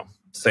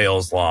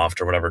 Sales Loft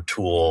or whatever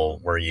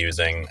tool we're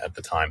using at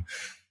the time.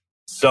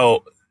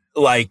 So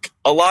like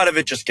a lot of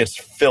it just gets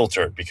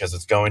filtered because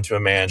it's going to a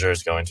manager,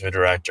 it's going to a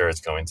director,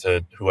 it's going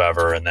to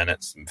whoever, and then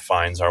it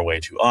finds our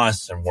way to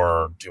us, and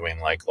we're doing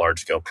like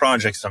large scale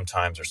projects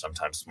sometimes, or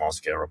sometimes small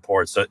scale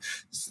reports. So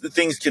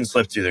things can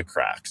slip through the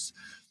cracks.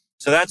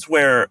 So that's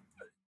where,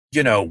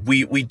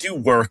 we do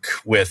work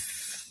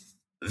with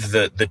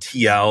the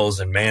TLs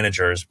and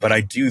managers, but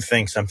I do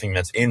think something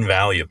that's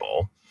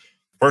invaluable,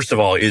 first of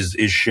all, is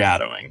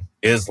shadowing,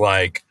 is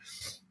like,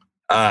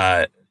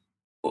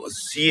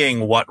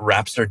 seeing what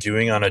reps are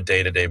doing on a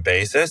day-to-day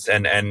basis,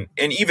 and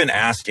even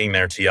asking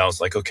their TLs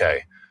like,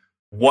 okay,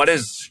 what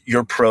is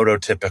your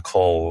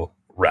prototypical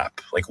rep?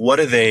 Like, what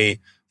are the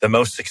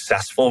most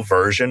successful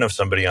version of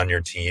somebody on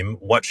your team?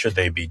 What should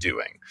they be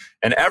doing?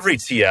 And every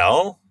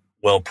TL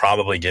will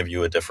probably give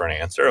you a different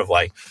answer of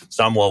like,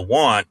 some will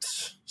want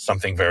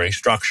something very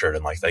structured,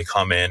 and like they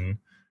come in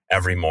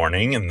every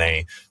morning and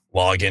they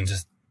log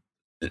into,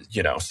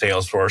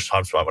 Salesforce,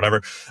 HubSpot,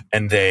 whatever,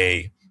 and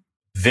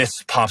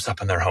this pops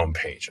up on their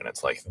homepage, and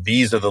it's like,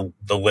 these are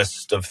the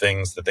list of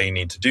things that they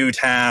need to do,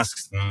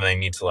 tasks, and they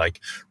need to like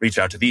reach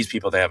out to these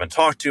people they haven't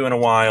talked to in a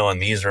while,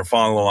 and these are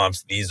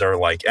follow-ups, these are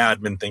like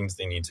admin things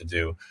they need to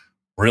do.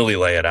 Really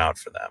lay it out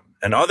for them.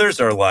 And others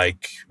are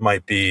like,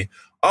 might be,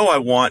 oh, I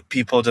want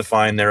people to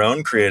find their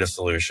own creative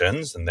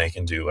solutions, and they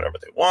can do whatever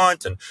they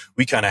want. And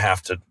we kind of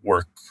have to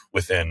work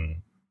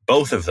within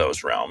both of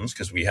those realms,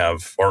 because we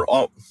have,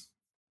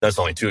 that's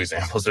only 2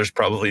 examples, there's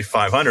probably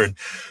 500.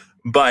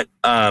 But,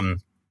 and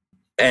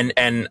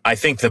I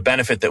think the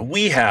benefit that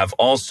we have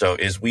also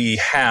is we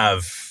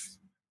have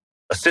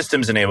a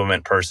systems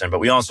enablement person, but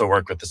we also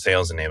work with the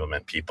sales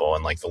enablement people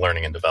and like the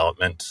learning and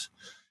development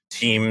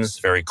teams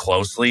very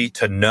closely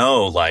to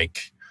know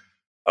like,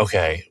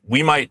 okay,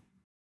 we might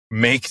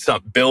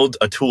build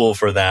a tool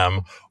for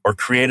them or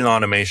create an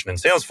automation in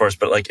Salesforce,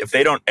 but like if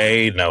they don't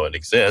A, know it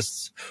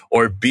exists,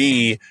 or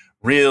B,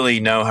 really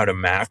know how to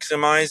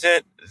maximize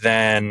it,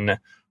 then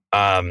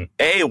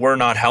A, we're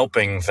not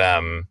helping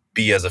them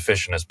be as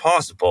efficient as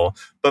possible,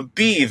 but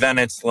B, then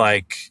it's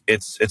like,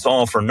 it's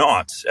all for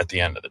naught at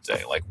the end of the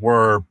day. Like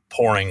we're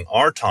pouring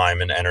our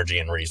time and energy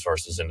and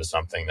resources into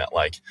something that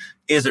like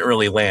isn't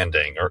really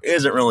landing or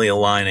isn't really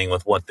aligning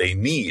with what they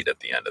need at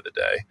the end of the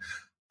day.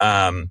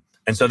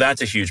 And so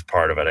that's a huge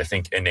part of it. I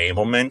think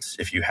enablement,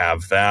 if you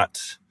have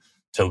that,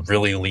 to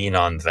really lean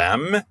on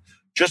them,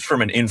 just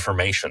from an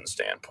information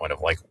standpoint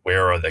of like,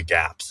 where are the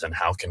gaps and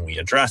how can we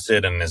address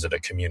it? And is it a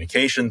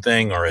communication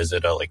thing, or is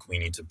it like we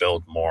need to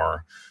build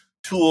more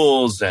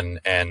tools and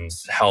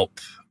help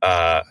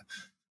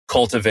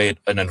cultivate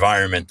an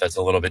environment that's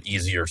a little bit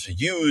easier to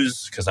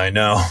use? Because I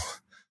know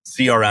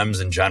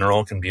CRMs in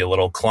general can be a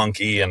little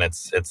clunky, and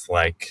it's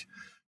like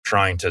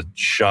trying to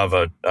shove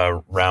a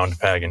round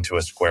peg into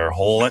a square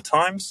hole at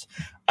times.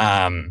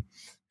 And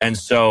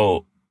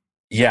so,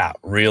 yeah,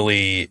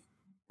 really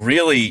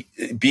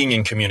being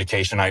in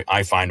communication,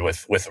 I find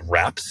with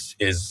reps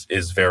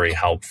is very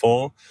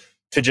helpful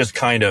to just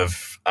kind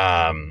of,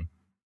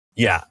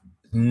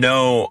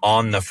 know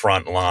on the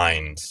front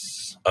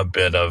lines a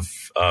bit of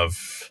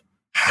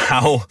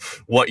how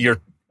what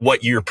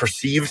your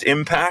perceived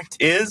impact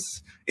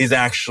is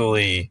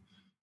actually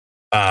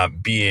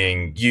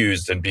being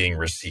used and being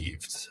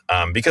received.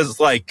 Because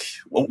like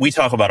we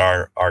talk about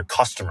our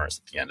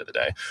customers at the end of the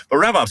day, but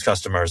RevOps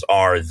customers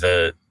are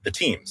the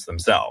teams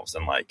themselves.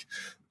 And like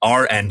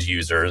our end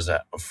users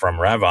from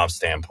RevOps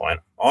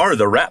standpoint are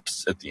the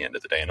reps at the end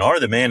of the day and are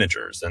the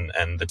managers and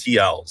the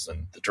TLs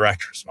and the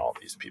directors and all of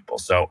these people.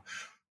 So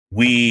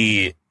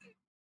we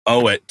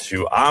owe it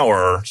to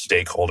our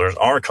stakeholders,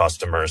 our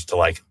customers, to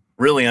like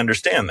really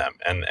understand them.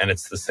 And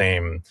it's the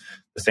same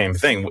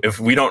thing. If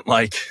we don't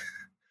like,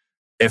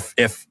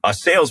 if a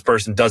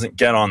salesperson doesn't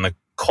get on the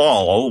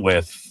call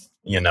with,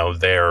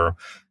 their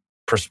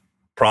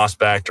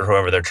prospect or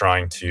whoever they're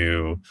trying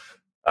to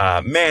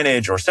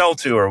manage or sell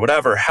to or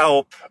whatever,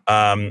 help,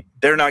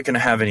 they're not going to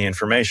have any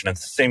information. And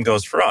the same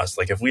goes for us.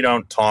 Like if we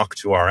don't talk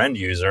to our end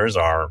users,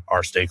 our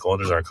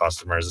stakeholders, our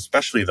customers,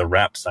 especially the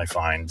reps, I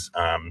find,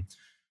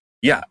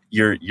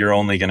 you're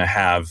only going to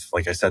have,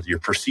 like I said, your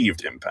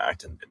perceived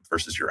impact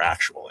versus your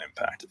actual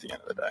impact at the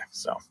end of the day.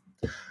 So,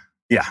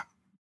 yeah.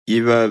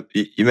 You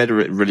made a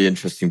really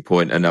interesting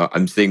point, and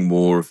I'm seeing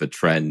more of a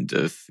trend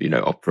of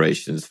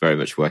operations very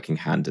much working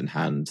hand in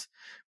hand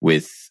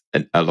with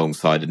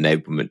alongside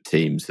enablement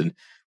teams. And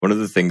one of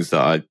the things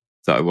that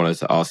I wanted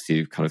to ask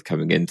you, kind of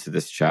coming into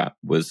this chat,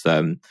 was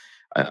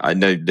I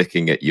know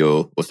looking at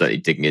or certainly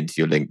digging into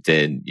your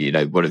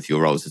LinkedIn, one of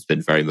your roles has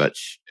been very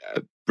much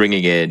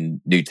bringing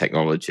in new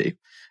technology,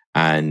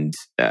 and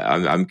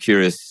I'm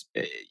curious,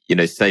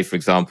 say for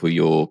example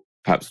you're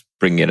perhaps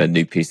bringing in a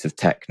new piece of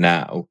tech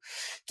now.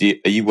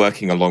 Are you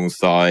working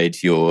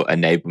alongside your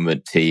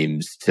enablement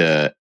teams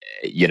to,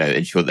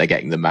 ensure they're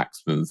getting the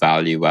maximum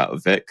value out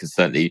of it? Because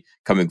certainly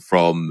coming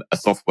from a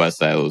software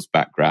sales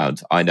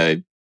background, I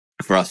know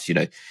for us,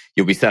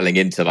 you'll be selling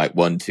into like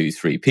 1, 2,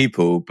 3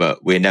 people,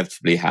 but we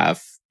inevitably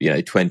have,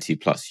 20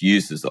 plus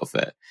users of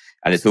it.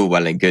 And it's all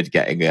well and good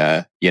getting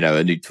a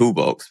new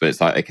toolbox, but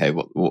it's like, okay,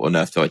 what on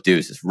earth do I do?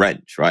 It's just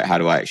wrench, right? How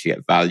do I actually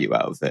get value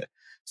out of it?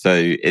 So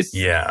it's,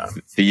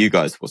 for you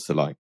guys, what's it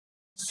like?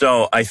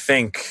 So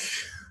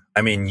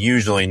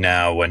usually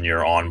now when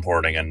you're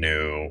onboarding a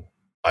new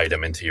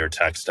item into your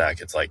tech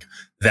stack, it's like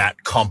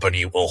that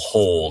company will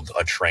hold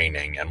a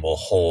training and will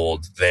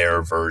hold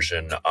their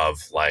version of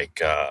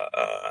like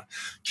a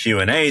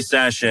Q&A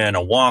session,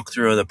 a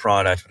walkthrough of the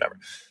product, whatever,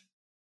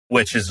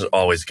 which is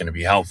always going to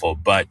be helpful.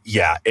 But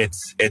yeah,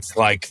 it's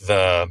like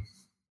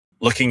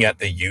looking at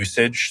the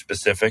usage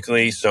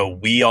specifically. So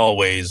we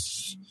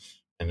always,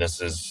 and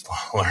this is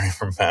learning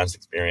from past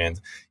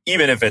experience,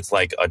 even if it's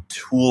like a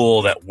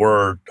tool that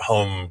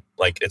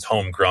it's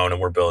homegrown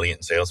and we're building it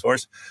in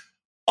Salesforce,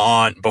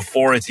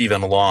 before it's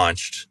even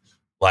launched,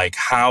 like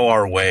how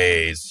are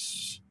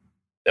ways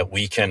that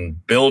we can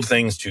build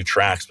things to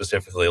track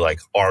specifically,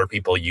 like are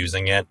people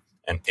using it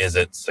and is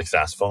it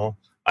successful,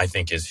 I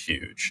think is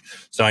huge.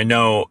 So I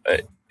know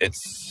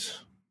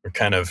we're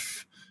kind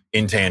of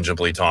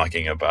intangibly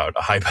talking about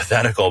a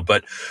hypothetical,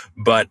 but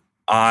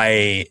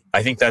I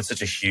think that's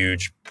such a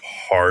huge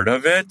part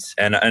of it.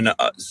 And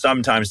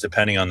sometimes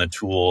depending on the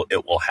tool,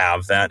 it will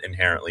have that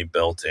inherently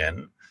built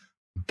in.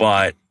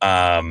 But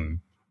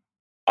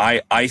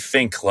I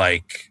think,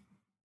 like,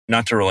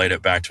 not to relate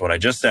it back to what I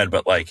just said,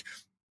 but like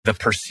the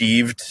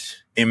perceived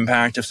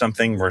impact of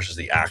something versus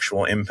the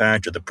actual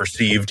impact, or the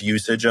perceived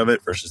usage of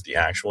it versus the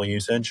actual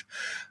usage.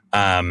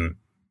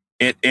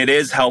 It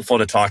is helpful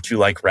to talk to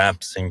like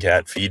reps and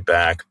get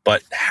feedback,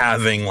 but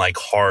having like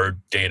hard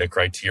data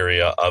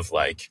criteria of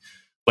like,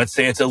 let's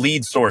say it's a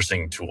lead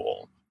sourcing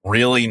tool,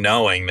 really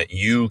knowing that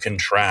you can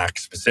track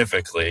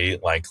specifically,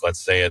 like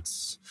let's say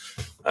it's,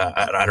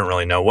 I don't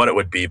really know what it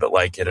would be, but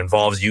like it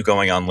involves you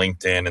going on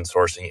LinkedIn and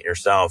sourcing it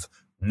yourself,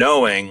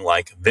 knowing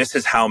like this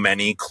is how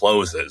many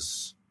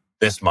closes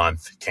this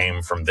month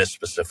came from this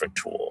specific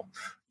tool,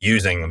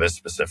 using this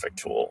specific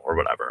tool or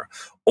whatever,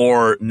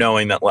 or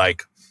knowing that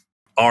like,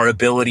 our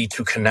ability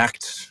to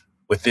connect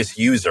with this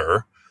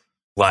user,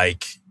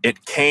 like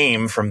it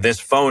came from this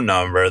phone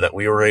number that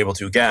we were able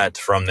to get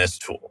from this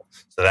tool.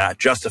 So that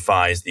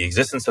justifies the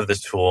existence of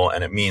this tool,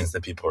 and it means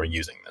that people are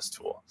using this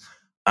tool.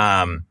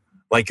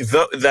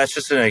 That's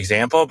just an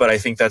example, but I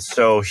think that's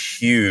so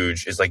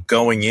huge, is like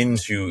going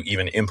into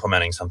even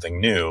implementing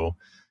something new,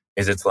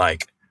 is it's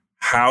like,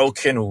 how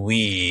can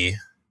we,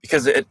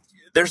 because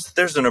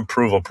there's an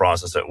approval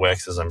process at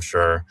Wix, as I'm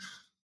sure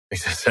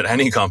exists at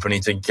any company,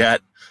 to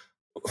get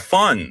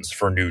funds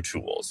for new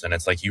tools. And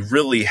it's like, you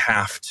really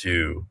have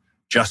to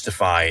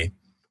justify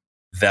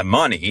that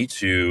money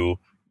to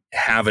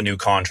have a new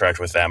contract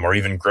with them or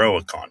even grow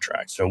a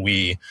contract. So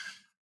we,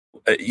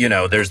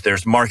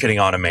 there's marketing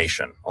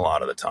automation a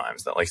lot of the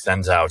times that like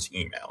sends out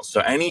emails.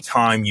 So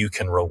anytime you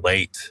can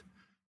relate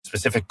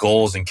specific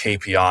goals and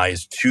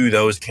KPIs to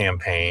those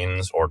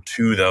campaigns or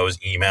to those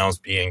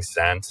emails being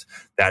sent,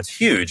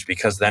 that's huge,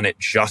 because then it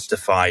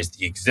justifies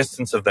the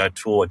existence of that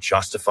tool. It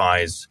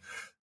justifies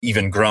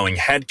even growing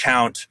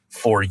headcount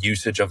for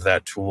usage of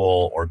that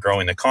tool or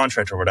growing the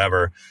contract or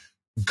whatever,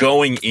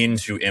 going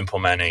into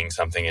implementing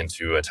something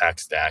into a tech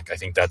stack. I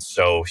think that's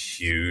so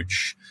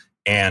huge.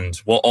 and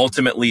will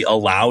ultimately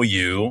allow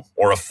you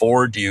or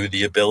afford you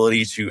the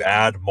ability to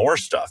add more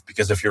stuff.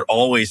 Because if you're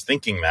always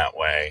thinking that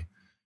way,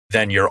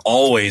 then you're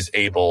always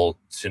able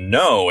to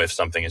know if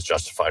something is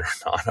justified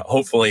or not.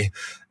 Hopefully,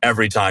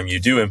 every time you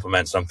do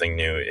implement something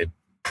new, it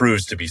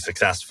proves to be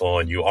successful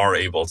and you are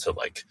able to,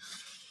 like,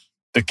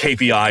 the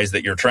KPIs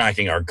that you're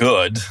tracking are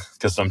good,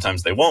 because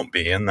sometimes they won't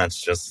be. And that's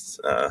just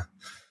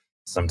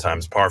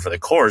sometimes par for the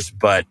course.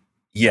 But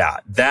yeah,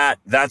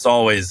 that's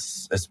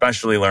always,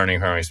 especially learning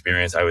from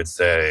experience, I would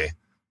say,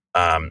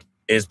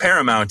 is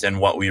paramount in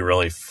what we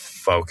really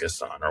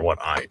focus on, or what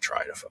I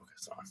try to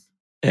focus on.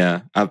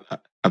 Yeah,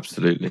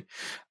 absolutely.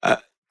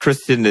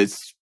 Christian,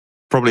 it's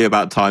probably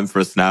about time for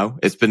us now.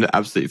 It's been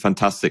absolutely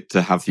fantastic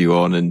to have you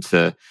on and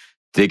to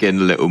dig in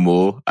a little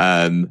more.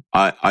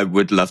 I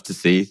would love to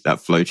see that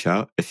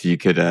flowchart if you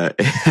could.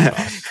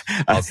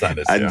 I'll send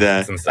it to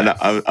you.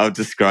 And I'll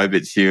describe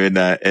it to you in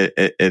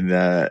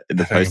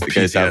the post that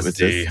goes out with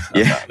this.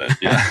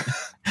 Yeah.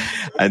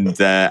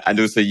 And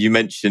also you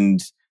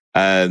mentioned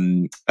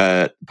Power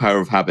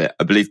of Habit,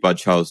 I believe by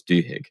Charles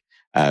Duhigg.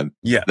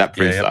 That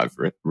proves that I've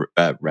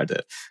read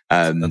it.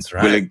 That's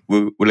right.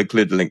 We'll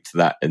include a link to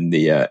that in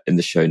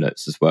the show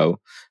notes as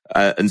well.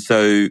 And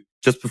so,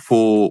 just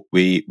before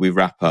we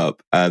wrap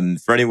up,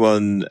 for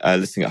anyone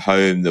listening at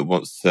home that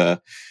wants to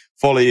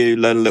follow you,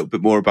 learn a little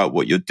bit more about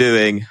what you're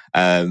doing,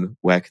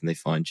 where can they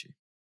find you?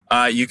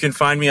 You can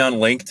find me on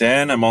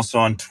LinkedIn. I'm also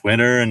on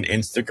Twitter and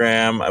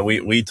Instagram.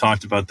 We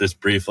talked about this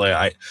briefly.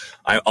 I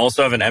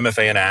also have an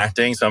MFA in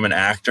acting, so I'm an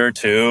actor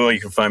too. You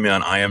can find me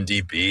on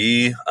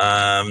IMDb.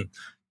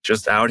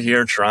 Just out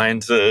here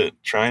trying to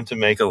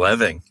make a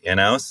living,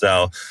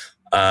 So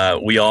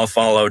we all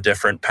follow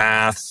different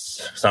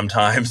paths,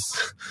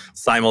 sometimes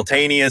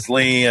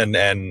simultaneously, and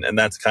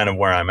that's kind of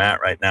where I'm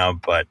at right now.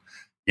 But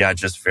yeah,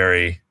 just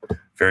very,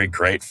 very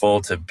grateful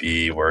to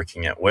be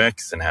working at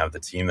Wix and have the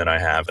team that I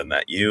have, and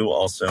that you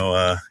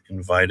also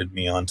invited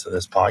me onto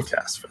this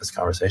podcast for this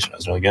conversation. It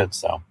was really good.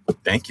 So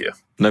thank you.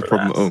 No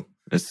problem at all.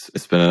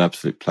 It's been an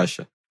absolute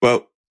pleasure.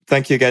 Well,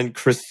 thank you again,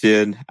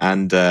 Christian,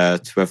 and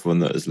to everyone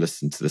that has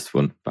listened to this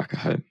one back at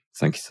home.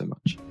 Thank you so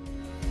much.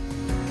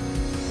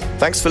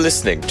 Thanks for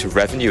listening to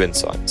Revenue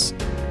Insights.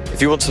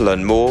 If you want to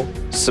learn more,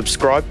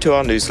 subscribe to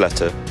our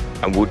newsletter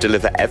and we'll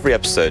deliver every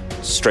episode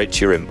straight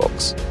to your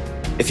inbox.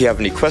 If you have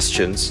any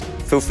questions,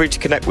 feel free to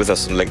connect with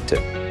us on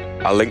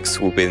LinkedIn. Our links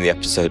will be in the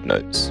episode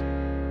notes.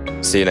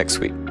 See you next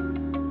week.